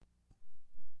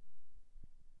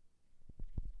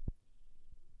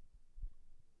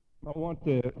I want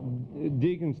the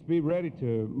deacons to be ready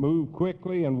to move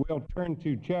quickly, and we'll turn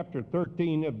to chapter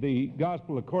 13 of the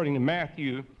Gospel according to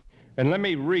Matthew. And let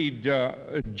me read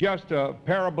just a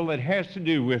parable that has to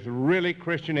do with really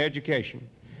Christian education.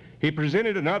 He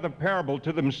presented another parable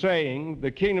to them, saying, "The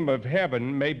kingdom of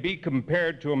heaven may be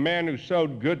compared to a man who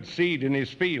sowed good seed in his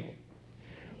field.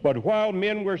 But while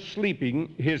men were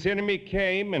sleeping, his enemy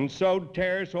came and sowed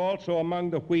tares also among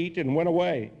the wheat and went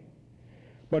away.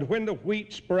 But when the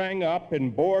wheat sprang up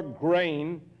and bore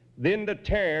grain, then the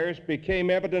tares became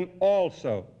evident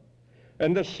also.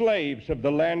 And the slaves of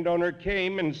the landowner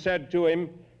came and said to him,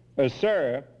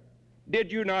 'Sir,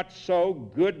 did you not sow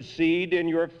good seed in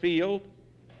your field?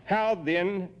 How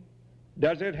then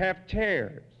does it have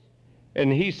tares?'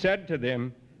 And he said to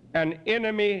them, 'An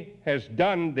enemy has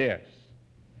done this.'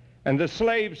 And the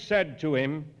slaves said to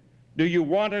him, 'Do you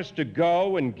want us to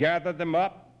go and gather them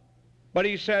up?' But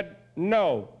he said,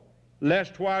 'No,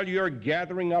 lest while you're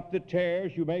gathering up the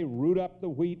tares, you may root up the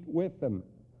wheat with them.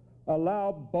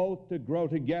 Allow both to grow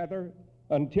together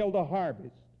until the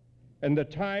harvest. And the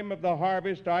time of the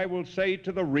harvest I will say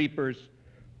to the reapers,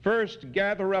 first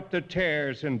gather up the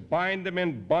tares and bind them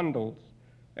in bundles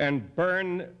and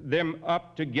burn them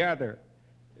up together,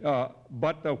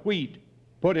 but the wheat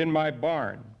put in my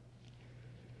barn.'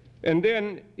 And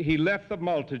then he left the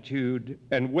multitude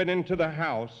and went into the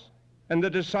house, and the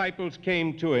disciples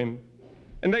came to him.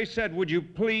 And they said, 'Would you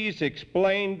please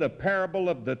explain the parable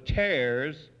of the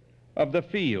tares of the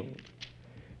field?'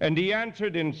 And he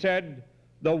answered and said,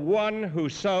 'The one who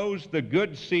sows the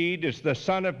good seed is the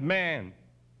Son of Man.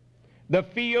 The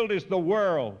field is the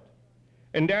world.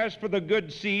 And as for the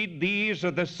good seed, these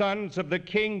are the sons of the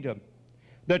kingdom.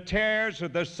 The tares are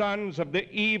the sons of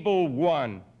the evil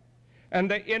one.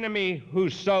 And the enemy who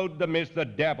sowed them is the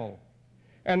devil.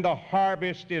 And the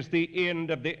harvest is the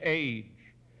end of the age.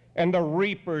 And the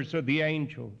reapers are the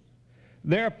angels.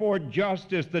 Therefore,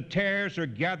 just as the tares are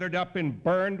gathered up and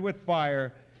burned with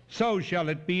fire, so shall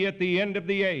it be at the end of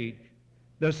the age.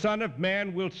 The Son of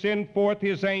Man will send forth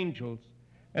his angels,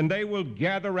 and they will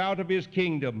gather out of his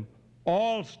kingdom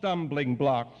all stumbling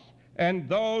blocks and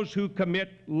those who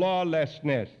commit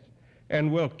lawlessness,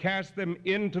 and will cast them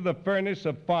into the furnace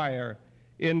of fire.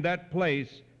 In that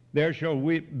place there shall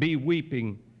be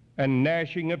weeping and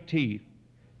gnashing of teeth.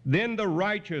 Then the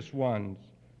righteous ones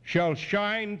shall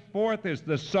shine forth as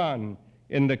the sun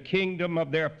in the kingdom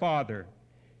of their Father.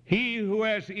 He who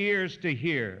has ears to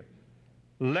hear,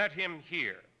 let him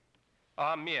hear."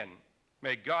 Amen.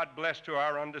 May God bless to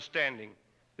our understanding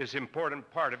this important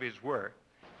part of his word.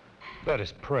 Let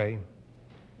us pray.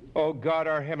 Oh God,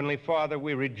 our Heavenly Father,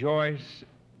 we rejoice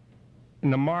in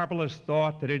the marvelous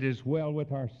thought that it is well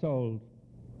with our souls,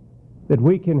 that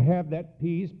we can have that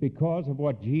peace because of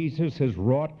what Jesus has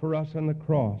wrought for us on the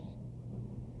cross.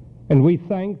 And we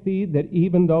thank thee that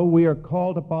even though we are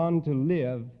called upon to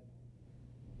live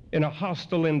in a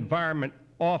hostile environment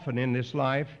often in this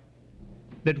life,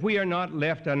 that we are not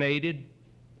left unaided,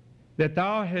 that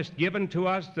thou hast given to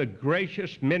us the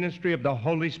gracious ministry of the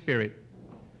Holy Spirit,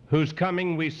 whose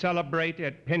coming we celebrate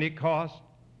at Pentecost.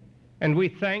 And we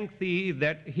thank thee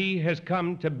that he has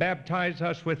come to baptize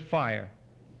us with fire,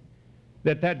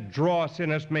 that dross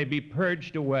in us may be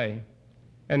purged away,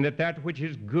 and that which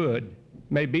is good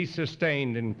may be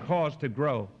sustained and caused to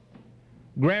grow.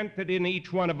 Grant that in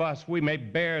each one of us we may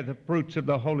bear the fruits of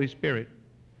the Holy Spirit,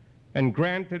 and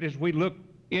grant that as we look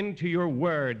into your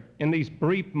word in these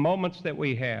brief moments that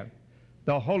we have,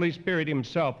 the Holy Spirit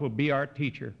himself will be our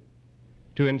teacher,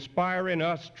 to inspire in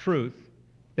us truth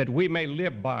that we may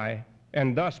live by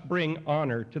and thus bring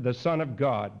honor to the Son of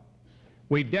God.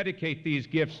 We dedicate these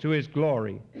gifts to his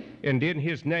glory, and in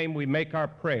his name we make our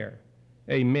prayer.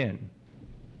 Amen.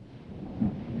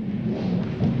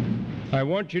 I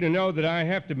want you to know that I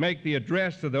have to make the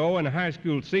address to the Owen High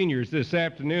School seniors this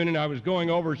afternoon, and I was going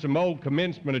over some old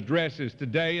commencement addresses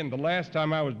today, and the last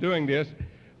time I was doing this,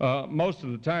 most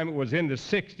of the time it was in the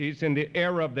 60s, in the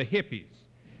era of the hippies.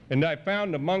 And I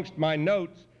found amongst my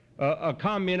notes a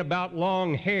comment about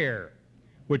long hair,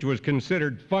 which was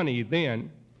considered funny then.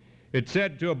 It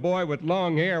said to a boy with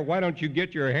long hair, "Why don't you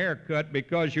get your hair cut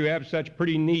because you have such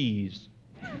pretty knees?"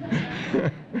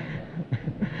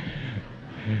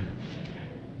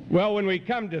 Well, when we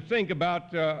come to think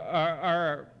about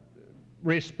our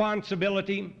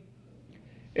responsibility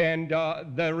and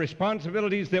the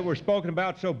responsibilities that were spoken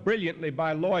about so brilliantly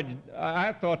by Lloyd,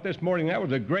 I thought this morning that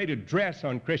was a great address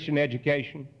on Christian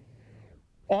education.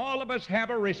 All of us have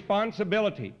a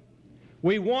responsibility.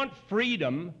 We want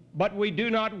freedom, but we do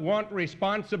not want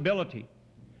responsibility.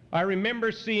 I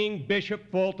remember seeing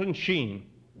Bishop Fulton Sheen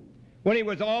when he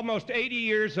was almost 80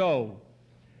 years old.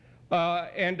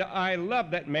 And I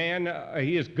love that man.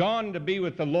 He is gone to be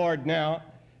with the Lord now.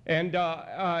 And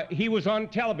he was on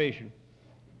television.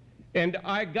 And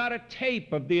I got a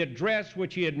tape of the address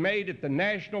which he had made at the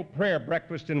National Prayer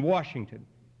Breakfast in Washington.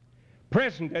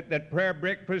 Present at that prayer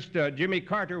breakfast, Jimmy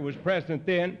Carter was present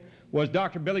then, was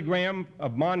Dr. Billy Graham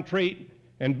of Montreat.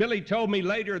 And Billy told me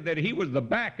later that he was the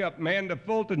backup man to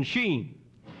Fulton Sheen.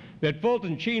 That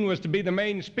Fulton Sheen was to be the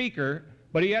main speaker,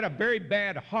 but he had a very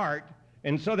bad heart.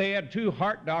 And so they had two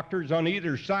heart doctors on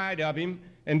either side of him,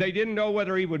 and they didn't know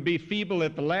whether he would be feeble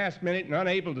at the last minute and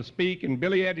unable to speak, and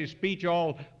Billy had his speech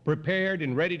all prepared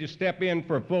and ready to step in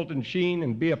for Fulton Sheen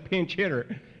and be a pinch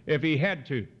hitter if he had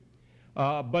to.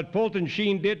 But Fulton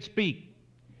Sheen did speak.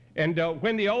 And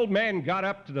when the old man got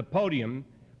up to the podium,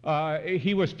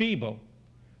 he was feeble.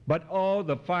 But oh,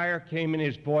 the fire came in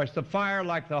his voice, the fire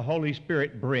like the Holy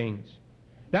Spirit brings.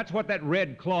 That's what that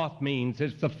red cloth means.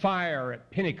 It's the fire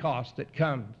at Pentecost that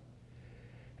comes.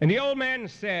 And the old man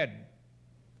said,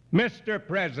 "Mr.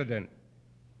 President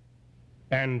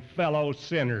and fellow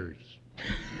sinners."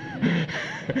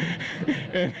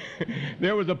 And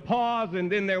there was a pause, and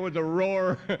then there was a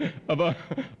roar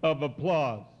of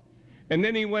applause. And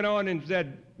then he went on and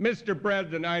said, "Mr.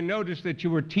 President, I noticed that you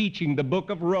were teaching the book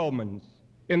of Romans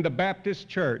in the Baptist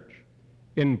Church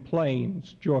in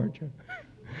Plains, Georgia.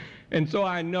 And so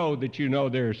I know that you know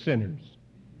there are sinners.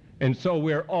 And so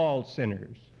we're all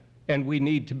sinners, and we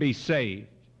need to be saved.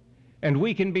 And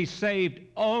we can be saved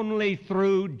only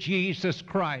through Jesus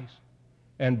Christ."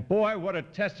 And boy, what a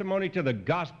testimony to the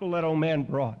gospel that old man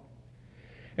brought.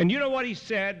 And you know what he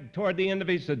said toward the end of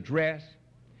his address?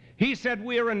 He said,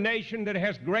 "We are a nation that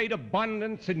has great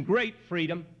abundance and great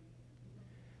freedom."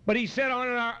 But he said,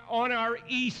 on our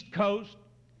East Coast,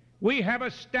 we have a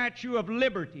Statue of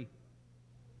Liberty.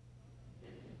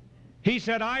 He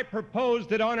said, "I propose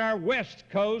that on our West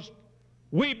Coast,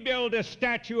 we build a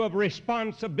statue of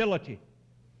responsibility.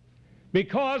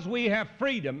 Because we have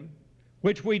freedom,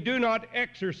 which we do not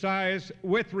exercise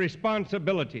with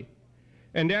responsibility.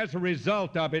 And as a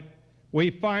result of it,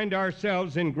 we find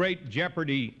ourselves in great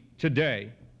jeopardy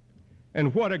today."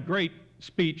 And what a great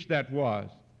speech that was.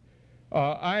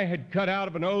 I had cut out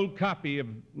of an old copy of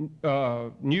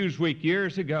Newsweek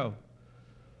years ago.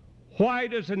 Why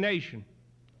does a nation,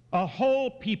 a whole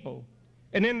people,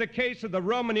 and in the case of the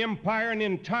Roman Empire, an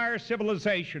entire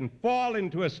civilization, fall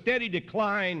into a steady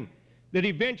decline that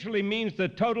eventually means the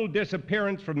total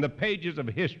disappearance from the pages of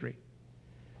history?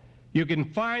 You can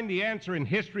find the answer in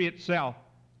history itself,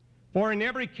 for in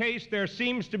every case there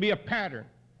seems to be a pattern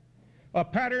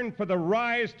for the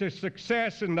rise to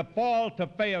success and the fall to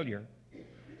failure.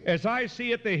 As I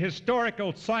see it, the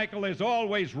historical cycle has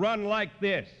always run like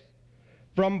this: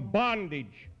 from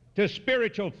bondage to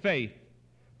spiritual faith,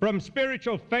 from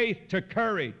spiritual faith to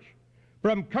courage,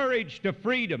 from courage to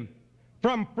freedom,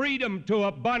 from freedom to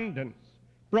abundance,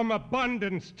 from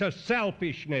abundance to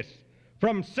selfishness,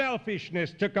 from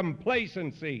selfishness to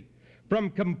complacency,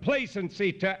 from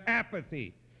complacency to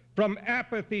apathy, from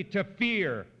apathy to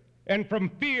fear, and from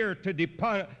fear to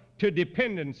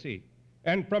dependency,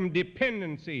 and from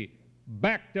dependency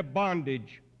back to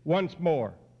bondage once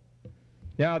more.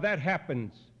 Now that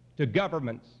happens to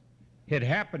governments, it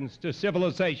happens to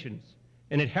civilizations,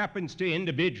 and it happens to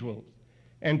individuals,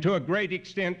 and to a great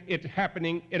extent it's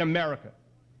happening in America.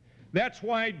 That's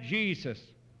why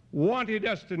Jesus wanted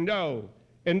us to know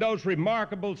in those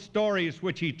remarkable stories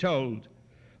which he told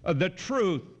the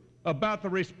truth about the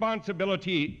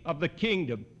responsibility of the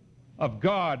kingdom of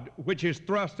God, which is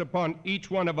thrust upon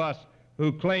each one of us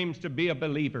who claims to be a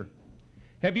believer.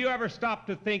 Have you ever stopped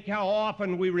to think how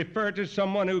often we refer to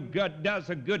someone who does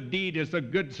a good deed as a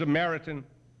good Samaritan,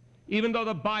 even though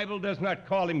the Bible does not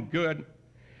call him good?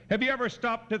 Have you ever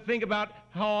stopped to think about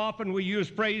how often we use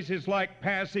phrases like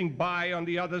passing by on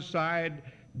the other side,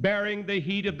 bearing the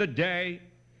heat of the day,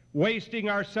 wasting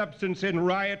our substance in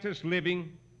riotous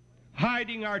living,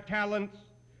 hiding our talents,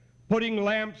 putting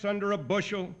lamps under a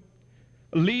bushel,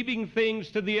 leaving things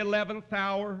to the 11th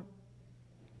hour,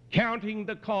 counting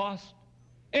the cost?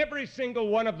 Every single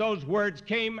one of those words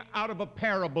came out of a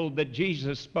parable that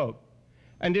Jesus spoke.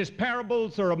 And his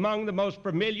parables are among the most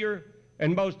familiar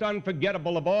and most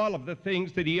unforgettable of all of the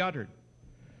things that he uttered.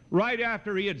 Right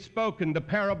after he had spoken the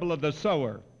parable of the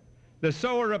sower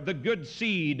of the good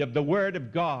seed of the Word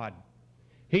of God,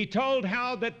 he told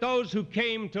how that those who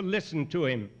came to listen to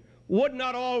him would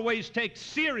not always take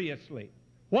seriously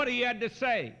what he had to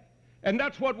say. And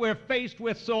that's what we're faced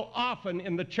with so often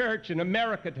in the church in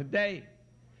America today.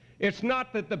 It's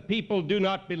not that the people do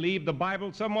not believe the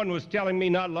Bible. Someone was telling me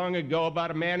not long ago about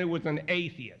a man who was an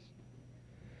atheist.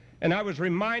 And I was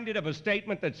reminded of a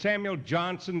statement that Samuel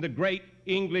Johnson, the great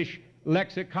English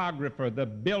lexicographer, the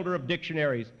builder of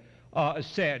dictionaries,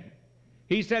 said.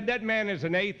 He said that man is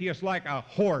an atheist like a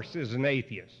horse is an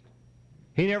atheist.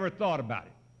 He never thought about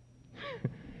it.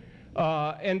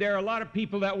 And there are a lot of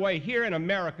people that way. Here in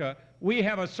America, we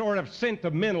have a sort of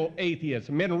sentimental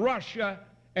atheism. In Russia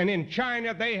and in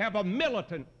China, they have a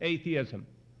militant atheism.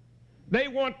 They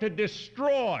want to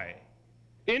destroy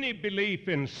any belief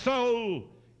in soul,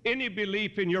 any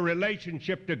belief in your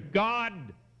relationship to God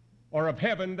or of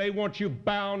heaven. They want you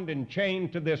bound and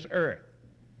chained to this earth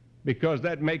because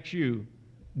that makes you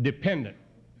dependent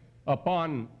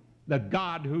upon the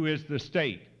God who is the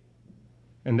state.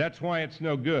 And that's why it's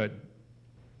no good.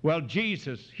 Well,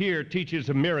 Jesus here teaches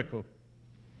a miracle.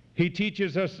 He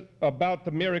teaches us about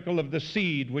the miracle of the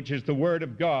seed, which is the Word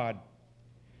of God.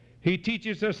 He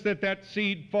teaches us that that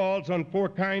seed falls on four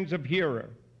kinds of hearer.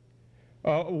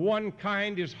 One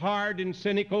kind is hard and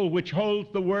cynical, which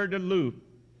holds the Word aloof.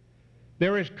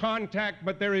 There is contact,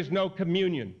 but there is no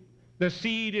communion. The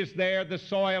seed is there, the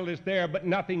soil is there, but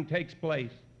nothing takes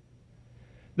place.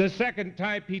 The second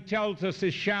type, he tells us,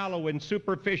 is shallow and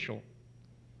superficial.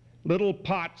 Little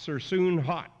pots are soon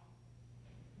hot.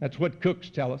 That's what cooks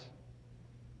tell us.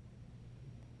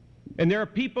 And there are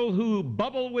people who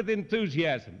bubble with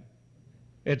enthusiasm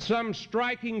at some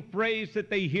striking phrase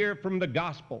that they hear from the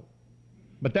gospel.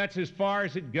 But that's as far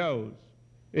as it goes.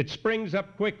 It springs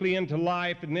up quickly into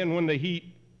life, and then when the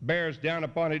heat bears down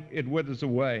upon it, it withers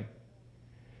away.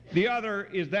 The other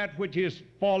is that which is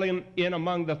falling in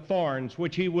among the thorns,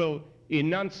 which he will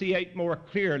enunciate more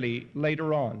clearly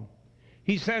later on.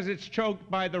 He says it's choked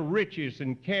by the riches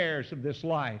and cares of this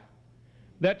life.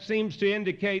 That seems to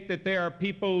indicate that there are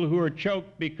people who are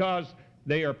choked because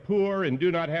they are poor and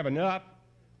do not have enough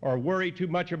or worry too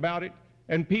much about it,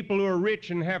 and people who are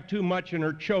rich and have too much and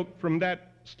are choked from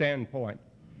that standpoint.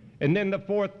 And then the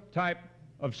fourth type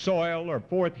of soil or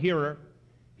fourth hearer,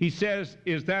 he says,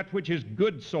 is that which is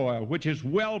good soil, which is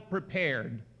well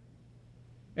prepared.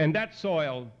 And that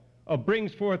soil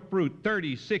brings forth fruit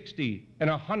 30, 60, and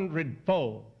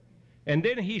 100-fold. And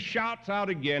then he shouts out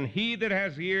again, he that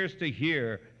has ears to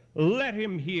hear, let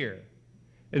him hear.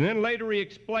 And then later he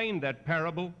explained that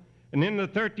parable. And in the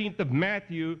 13th of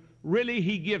Matthew, really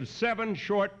he gives 7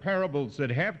 short parables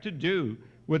that have to do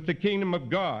with the kingdom of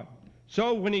God.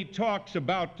 So when he talks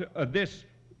about this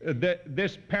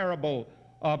parable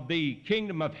of the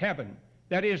kingdom of heaven,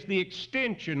 that is the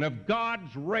extension of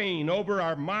God's reign over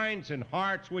our minds and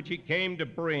hearts, which he came to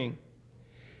bring.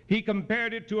 He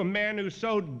compared it to a man who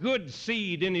sowed good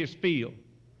seed in his field.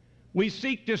 We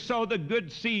seek to sow the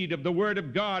good seed of the Word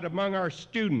of God among our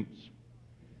students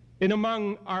and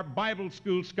among our Bible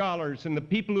school scholars and the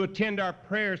people who attend our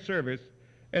prayer service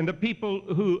and the people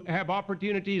who have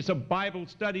opportunities of Bible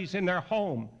studies in their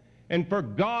home. And for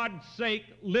God's sake,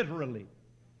 literally,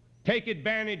 take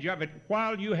advantage of it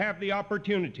while you have the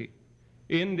opportunity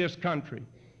in this country.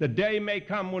 The day may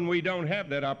come when we don't have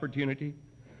that opportunity,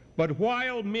 but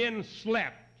while men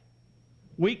slept,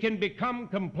 we can become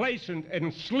complacent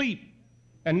and sleep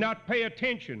and not pay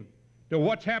attention to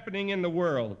what's happening in the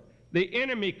world. The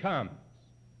enemy comes.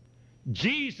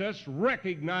 Jesus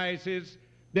recognizes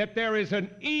that there is an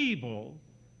evil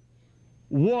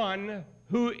one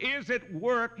who is at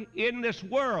work in this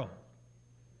world.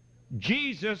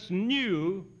 Jesus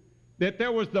knew that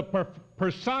there was the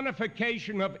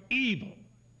personification of evil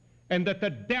and that the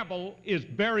devil is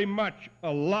very much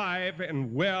alive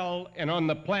and well and on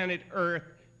the planet Earth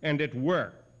and at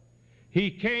work. He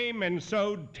came and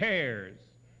sowed tares.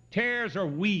 Tares are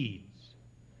weeds.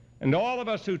 And all of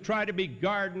us who try to be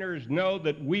gardeners know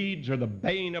that weeds are the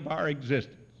bane of our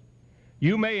existence.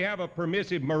 You may have a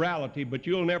permissive morality, but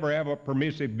you'll never have a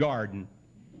permissive garden.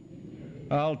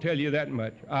 I'll tell you that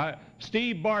much.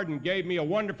 Steve Barden gave me a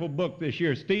wonderful book this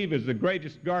year. Steve is the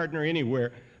greatest gardener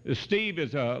anywhere. Steve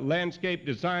is a landscape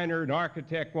designer, an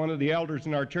architect, one of the elders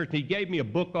in our church, and he gave me a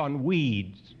book on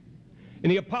weeds.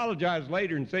 And he apologized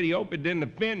later and said he hoped it didn't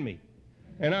offend me.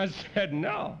 And I said,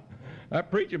 no, I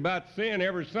preach about sin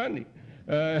every Sunday.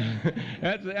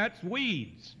 That's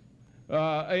weeds.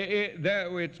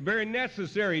 It's very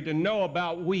necessary to know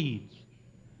about weeds.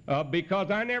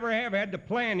 Because I never have had to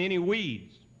plant any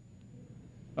weeds.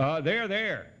 They're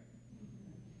there.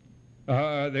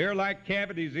 They're like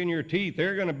cavities in your teeth.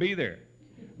 They're going to be there.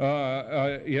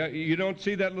 You don't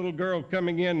see that little girl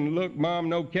coming in, look, Mom,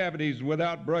 no cavities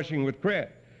without brushing with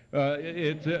Crest.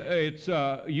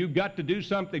 You've got to do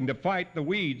something to fight the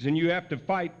weeds, and you have to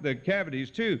fight the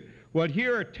cavities too. Well,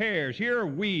 here are tares. Here are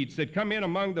weeds that come in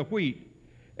among the wheat.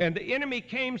 And the enemy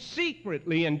came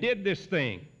secretly and did this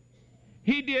thing.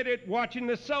 He did it watching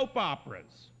the soap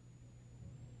operas.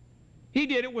 He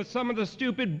did it with some of the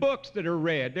stupid books that are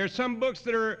read. There's some books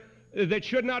that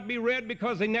should not be read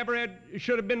because they never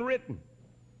should have been written.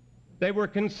 They were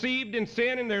conceived in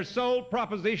sin, and their sole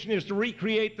proposition is to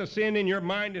recreate the sin in your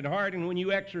mind and heart. And when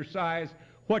you exercise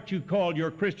what you call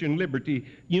your Christian liberty,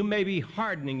 you may be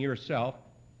hardening yourself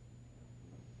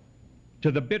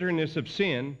to the bitterness of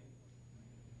sin.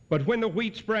 But when the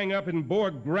wheat sprang up and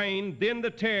bore grain, then the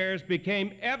tares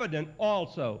became evident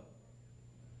also.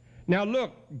 Now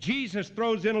look, Jesus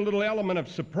throws in a little element of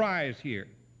surprise here.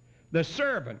 The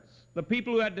servants, the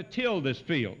people who had to till this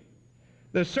field,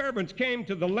 the servants came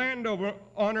to the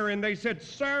landowner and they said,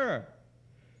 Sir,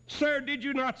 did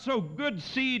you not sow good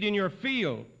seed in your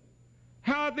field?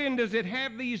 How then does it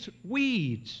have these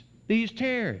weeds, these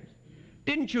tares?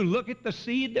 Didn't you look at the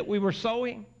seed that we were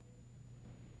sowing?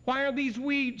 Why are these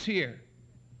weeds here?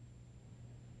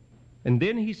 And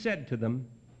then he said to them,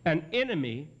 An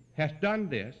enemy hath done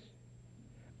this.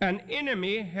 An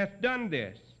enemy hath done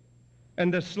this.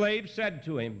 And the slave said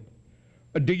to him,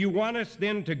 Do you want us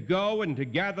then to go and to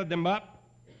gather them up?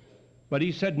 But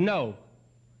he said, No.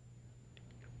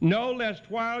 No, lest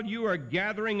while you are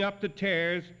gathering up the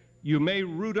tares, you may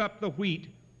root up the wheat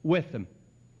with them.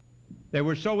 They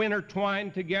were so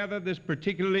intertwined together, this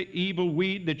particularly evil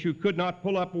weed, that you could not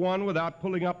pull up one without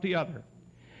pulling up the other.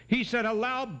 He said,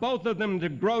 Allow both of them to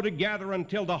grow together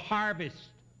until the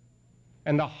harvest.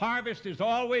 And the harvest is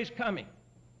always coming.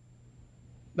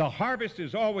 The harvest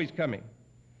is always coming.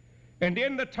 And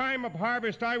in the time of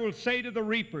harvest I will say to the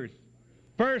reapers,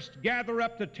 First gather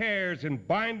up the tares and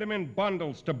bind them in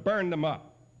bundles to burn them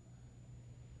up.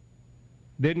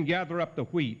 Then gather up the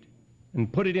wheat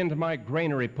and put it into my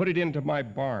granary, put it into my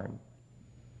barn.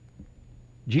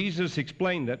 Jesus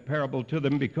explained that parable to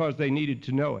them because they needed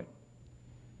to know it.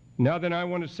 Now then, I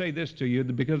want to say this to you,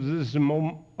 because this is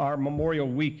our Memorial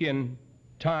Weekend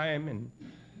time, and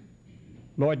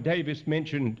Lloyd Davis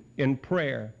mentioned in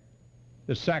prayer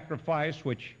the sacrifice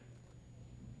which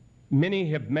many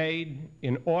have made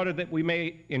in order that we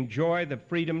may enjoy the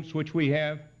freedoms which we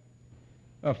have.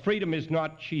 Freedom is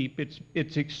not cheap.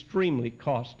 It's extremely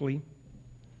costly.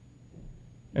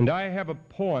 And I have a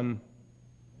poem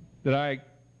that I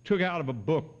took out of a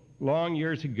book long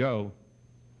years ago.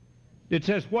 It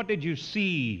says, What did you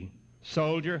see,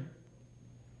 soldier?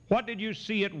 What did you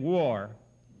see at war?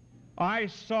 I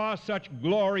saw such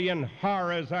glory and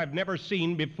horror as I've never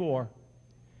seen before.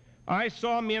 I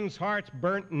saw men's hearts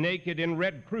burnt naked in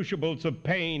red crucibles of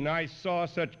pain. I saw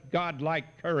such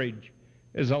godlike courage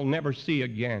as I'll never see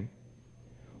again.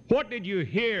 What did you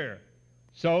hear,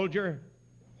 soldier?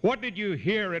 What did you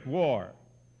hear at war?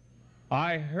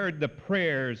 I heard the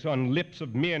prayers on lips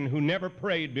of men who never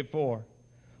prayed before.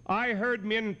 I heard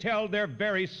men tell their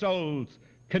very souls,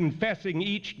 confessing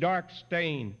each dark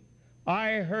stain.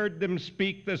 I heard them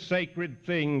speak the sacred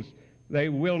things they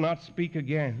will not speak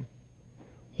again.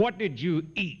 What did you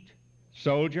eat,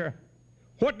 soldier?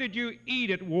 What did you eat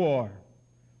at war?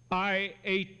 I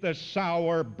ate the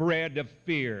sour bread of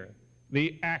fear,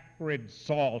 the acrid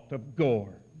salt of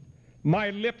gore.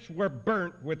 My lips were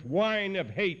burnt with wine of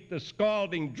hate, the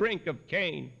scalding drink of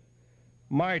Cain.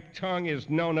 My tongue has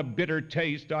known a bitter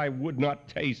taste I would not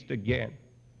taste again.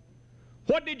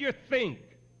 What did you think,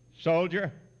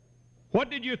 soldier? What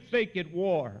did you think at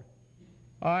war?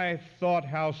 I thought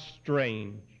how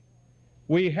strange.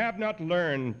 We have not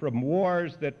learned from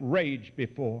wars that raged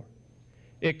before,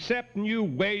 except new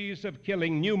ways of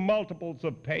killing, new multiples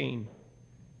of pain,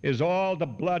 is all the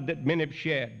blood that men have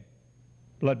shed.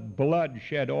 Blood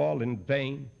shed all in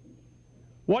vain.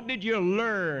 What did you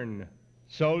learn,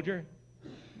 soldier?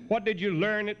 What did you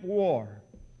learn at war?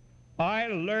 I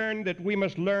learned that we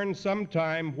must learn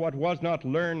sometime what was not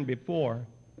learned before.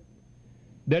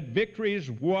 That victories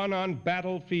won on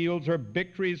battlefields are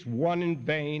victories won in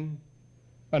vain,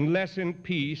 unless in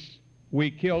peace we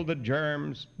kill the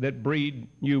germs that breed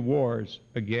new wars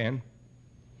again.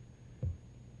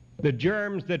 The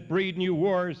germs that breed new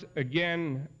wars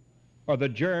again are the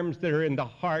germs that are in the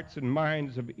hearts and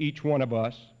minds of each one of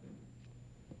us.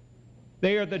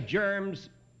 They are the germs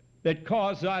that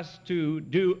cause us to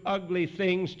do ugly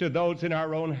things to those in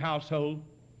our own household.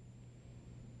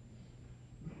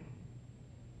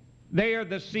 They are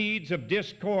the seeds of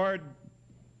discord.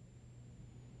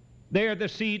 They are the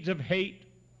seeds of hate.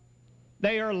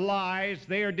 They are lies.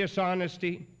 They are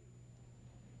dishonesty.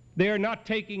 They are not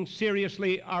taking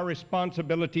seriously our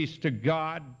responsibilities to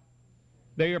God.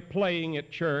 They are playing at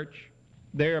church.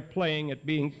 They are playing at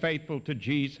being faithful to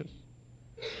Jesus.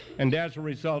 And as a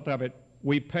result of it,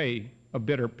 we pay a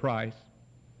bitter price.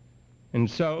 And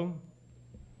so,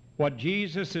 What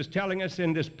Jesus is telling us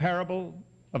in this parable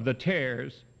of the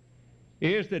tares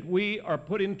is that we are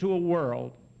put into a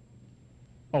world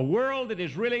that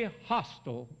is really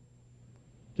hostile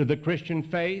to the Christian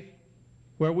faith,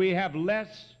 where we have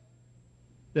less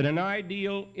than an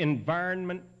ideal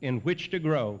environment in which to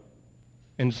grow.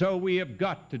 And so we have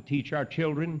got to teach our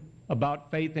children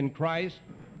about faith in Christ,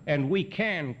 and we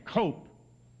can cope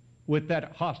with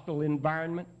that hostile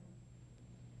environment.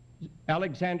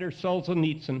 Alexander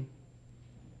Solzhenitsyn,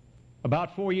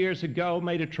 about 4 years ago,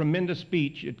 made a tremendous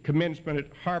speech at commencement at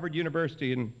Harvard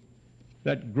University, and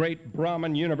that great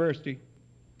Brahmin university,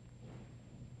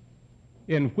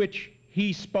 in which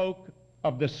he spoke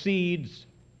of the seeds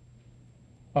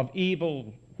of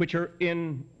evil which are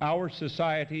in our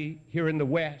society here in the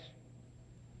West.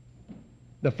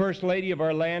 The First Lady of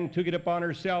our land took it upon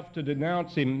herself to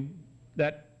denounce him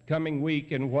that coming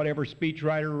week, and whatever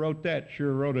speechwriter wrote that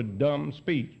sure wrote a dumb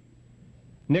speech.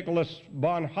 Nicholas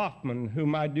von Hoffman,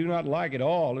 whom I do not like at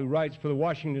all, who writes for the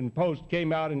Washington Post,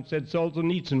 came out and said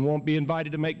Solzhenitsyn won't be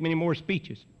invited to make many more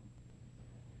speeches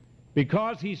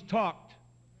because he's talked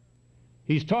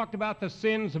about the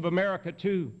sins of America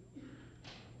too.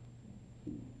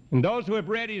 And those who have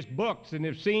read his books and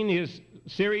have seen his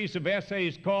series of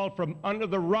essays called From Under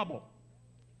the Rubble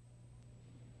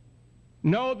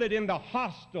know that in the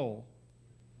hostile,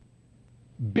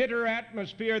 bitter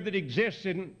atmosphere that exists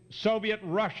in Soviet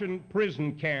Russian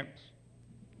prison camps,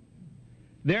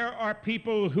 there are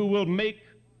people who will make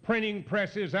printing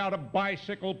presses out of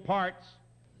bicycle parts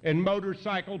and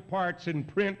motorcycle parts and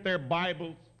print their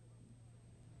Bibles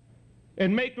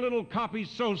and make little copies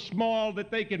so small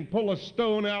that they can pull a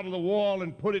stone out of the wall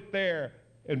and put it there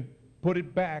and put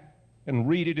it back and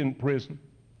read it in prison.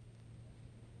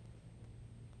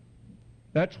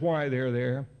 That's why they're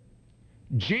there.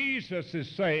 Jesus is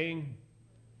saying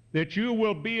that you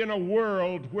will be in a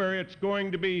world where it's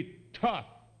going to be tough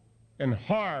and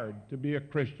hard to be a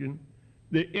Christian.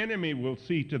 The enemy will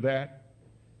see to that.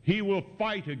 He will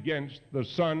fight against the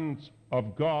sons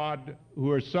of God, who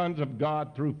are sons of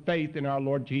God through faith in our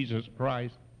Lord Jesus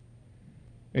Christ.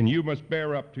 And you must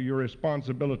bear up to your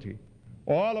responsibility.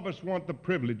 All of us want the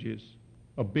privileges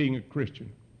of being a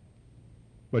Christian.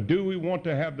 But do we want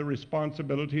to have the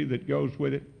responsibility that goes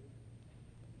with it?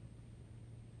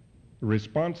 The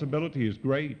responsibility is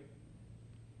great.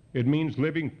 It means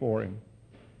living for Him.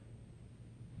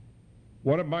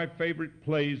 One of my favorite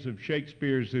plays of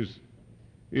Shakespeare's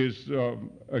is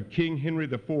King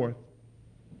Henry IV.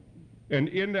 And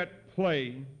in that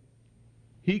play,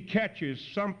 he catches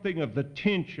something of the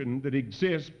tension that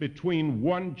exists between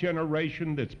one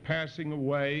generation that's passing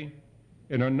away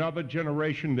and another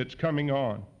generation that's coming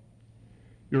on.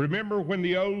 You remember when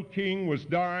the old king was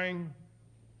dying,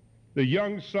 the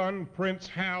young son, Prince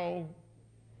Hal,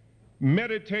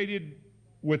 meditated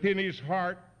within his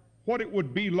heart what it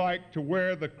would be like to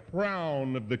wear the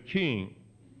crown of the king.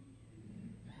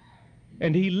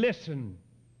 And he listened.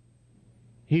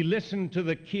 He listened to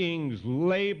the king's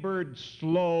labored,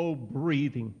 slow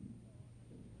breathing.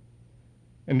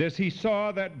 And as he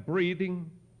saw that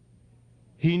breathing,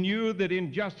 he knew that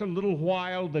in just a little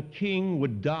while the king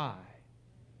would die,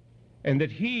 and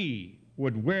that he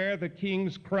would wear the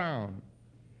king's crown.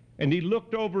 And he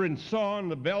looked over and saw on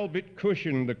the velvet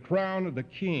cushion the crown of the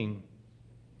king.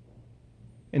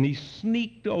 And he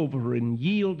sneaked over and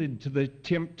yielded to the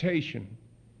temptation.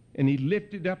 And he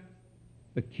lifted up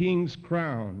the king's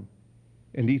crown.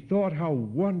 And he thought how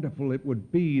wonderful it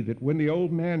would be that when the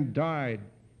old man died,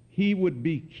 he would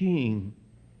be king.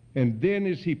 And then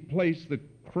as he placed the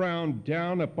crown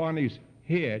down upon his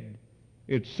head,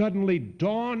 it suddenly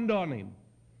dawned on him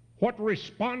what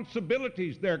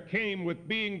responsibilities there came with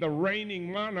being the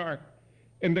reigning monarch.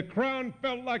 And the crown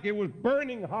felt like it was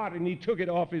burning hot, and he took it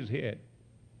off his head.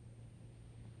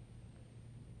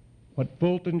 What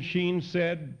Fulton Sheen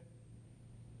said,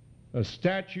 a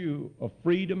statue of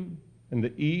freedom in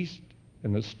the East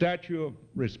and a statue of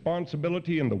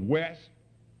responsibility in the West.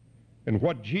 And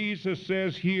what Jesus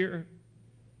says here,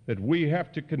 that we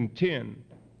have to contend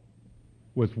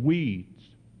with weeds.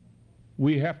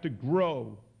 We have to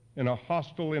grow in a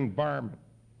hostile environment.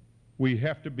 We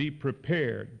have to be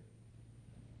prepared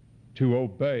to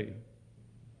obey,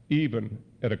 even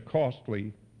at a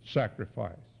costly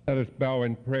sacrifice. Let us bow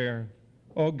in prayer.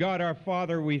 Oh God, our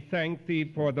Father, we thank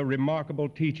Thee for the remarkable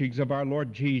teachings of our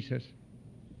Lord Jesus.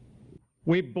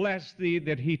 We bless Thee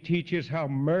that He teaches how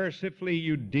mercifully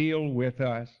You deal with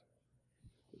us,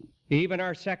 even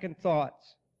our second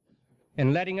thoughts,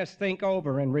 and letting us think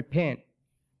over and repent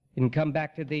and come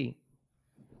back to Thee.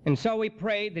 And so we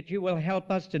pray that You will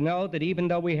help us to know that even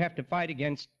though we have to fight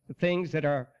against the things that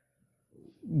are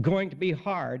going to be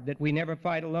hard, that we never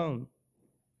fight alone,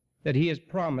 that he has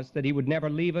promised that he would never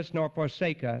leave us nor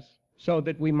forsake us, so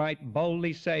that we might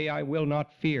boldly say, I will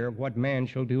not fear what man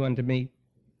shall do unto me.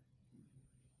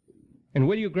 And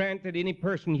will you grant that any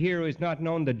person here who has not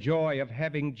known the joy of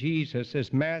having Jesus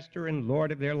as Master and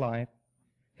Lord of their life,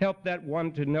 help that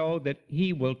one to know that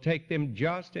he will take them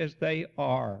just as they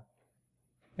are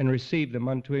and receive them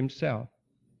unto himself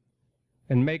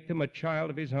and make them a child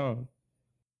of his own.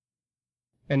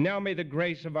 And now may the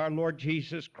grace of our Lord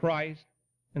Jesus Christ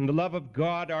and the love of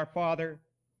God our Father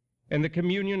and the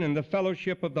communion and the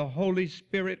fellowship of the Holy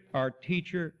Spirit, our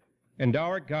teacher and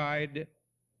our guide,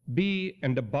 be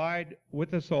and abide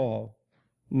with us all,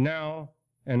 now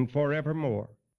and forevermore.